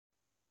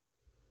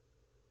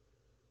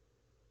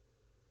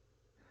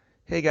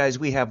Hey guys,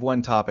 we have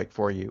one topic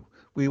for you.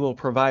 We will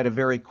provide a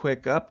very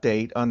quick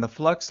update on the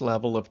flux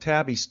level of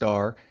Tabby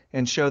star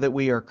and show that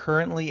we are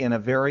currently in a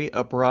very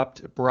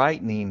abrupt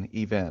brightening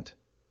event.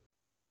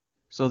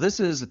 So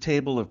this is a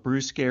table of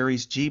Bruce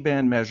Gary's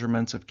G-band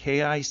measurements of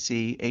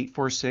KIC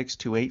 846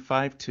 to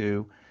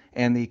 852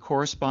 and the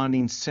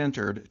corresponding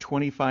centered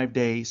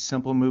 25-day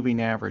simple moving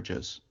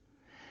averages.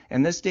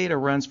 And this data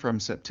runs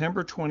from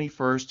September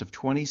 21st of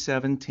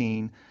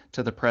 2017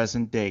 to the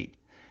present date.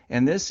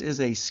 And this is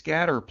a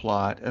scatter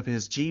plot of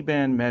his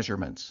G-band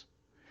measurements.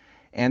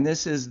 And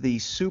this is the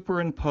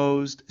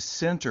superimposed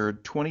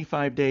centered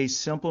 25-day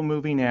simple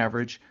moving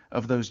average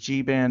of those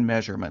G-band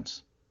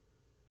measurements.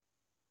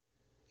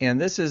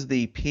 And this is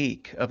the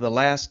peak of the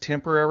last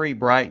temporary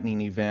brightening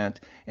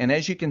event. And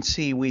as you can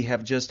see, we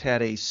have just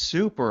had a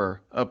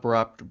super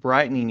abrupt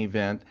brightening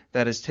event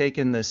that has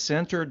taken the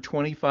centered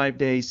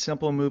 25-day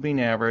simple moving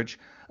average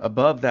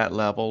above that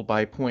level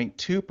by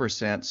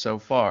 0.2% so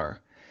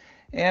far.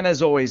 And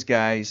as always,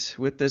 guys,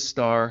 with this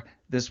star,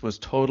 this was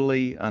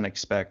totally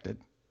unexpected.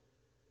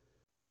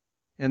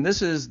 And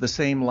this is the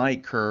same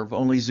light curve,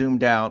 only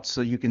zoomed out so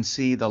you can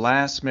see the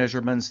last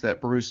measurements that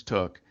Bruce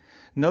took.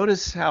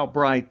 Notice how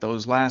bright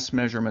those last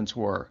measurements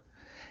were.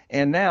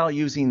 And now,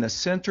 using the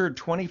centered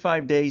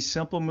 25-day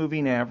simple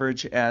moving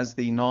average as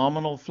the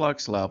nominal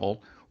flux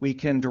level, we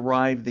can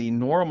derive the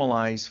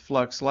normalized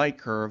flux light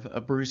curve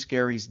of Bruce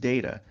Gary's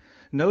data.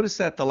 Notice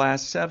that the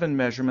last 7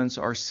 measurements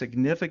are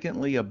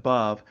significantly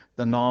above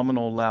the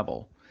nominal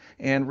level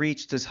and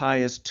reached as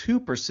high as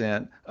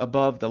 2%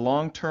 above the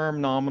long-term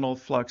nominal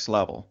flux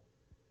level.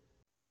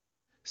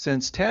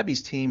 Since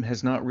Tabby's team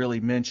has not really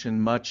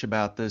mentioned much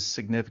about this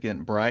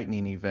significant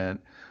brightening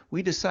event,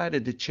 we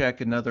decided to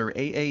check another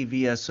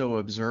AAVSO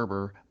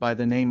observer by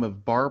the name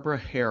of Barbara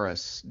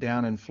Harris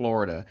down in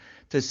Florida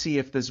to see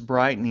if this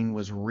brightening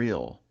was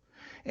real.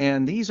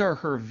 And these are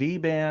her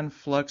V-band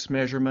flux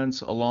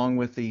measurements along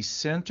with the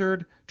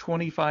centered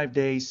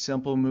 25-day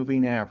simple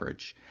moving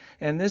average.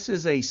 And this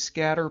is a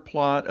scatter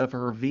plot of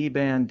her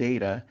V-band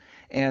data,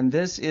 and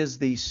this is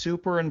the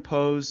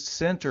superimposed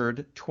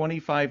centered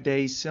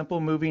 25-day simple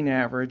moving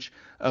average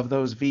of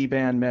those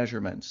V-band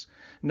measurements.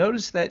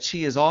 Notice that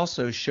she is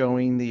also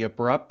showing the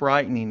abrupt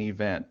brightening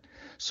event.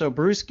 So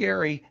Bruce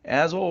Gary,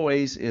 as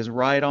always, is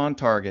right on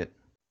target.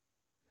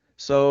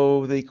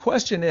 So the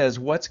question is,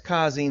 what's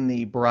causing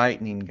the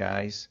brightening,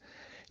 guys?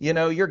 You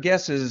know, your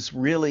guess is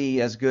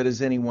really as good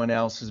as anyone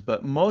else's,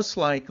 but most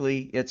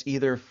likely it's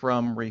either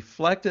from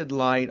reflected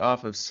light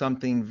off of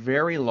something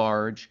very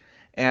large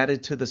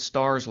added to the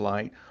star's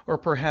light, or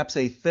perhaps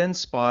a thin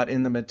spot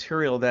in the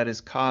material that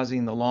is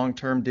causing the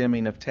long-term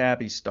dimming of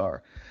Tabby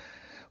star.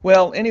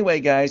 Well,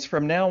 anyway, guys,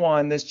 from now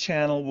on, this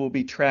channel will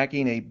be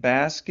tracking a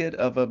basket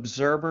of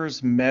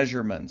observers'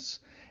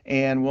 measurements,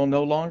 and will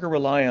no longer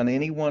rely on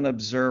any one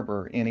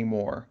observer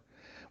anymore.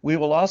 We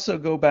will also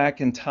go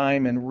back in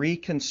time and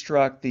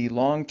reconstruct the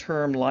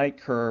long-term light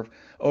curve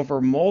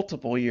over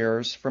multiple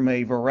years from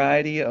a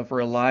variety of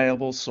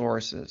reliable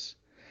sources.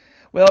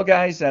 Well,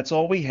 guys, that's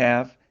all we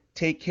have.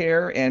 Take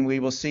care, and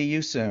we will see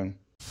you soon.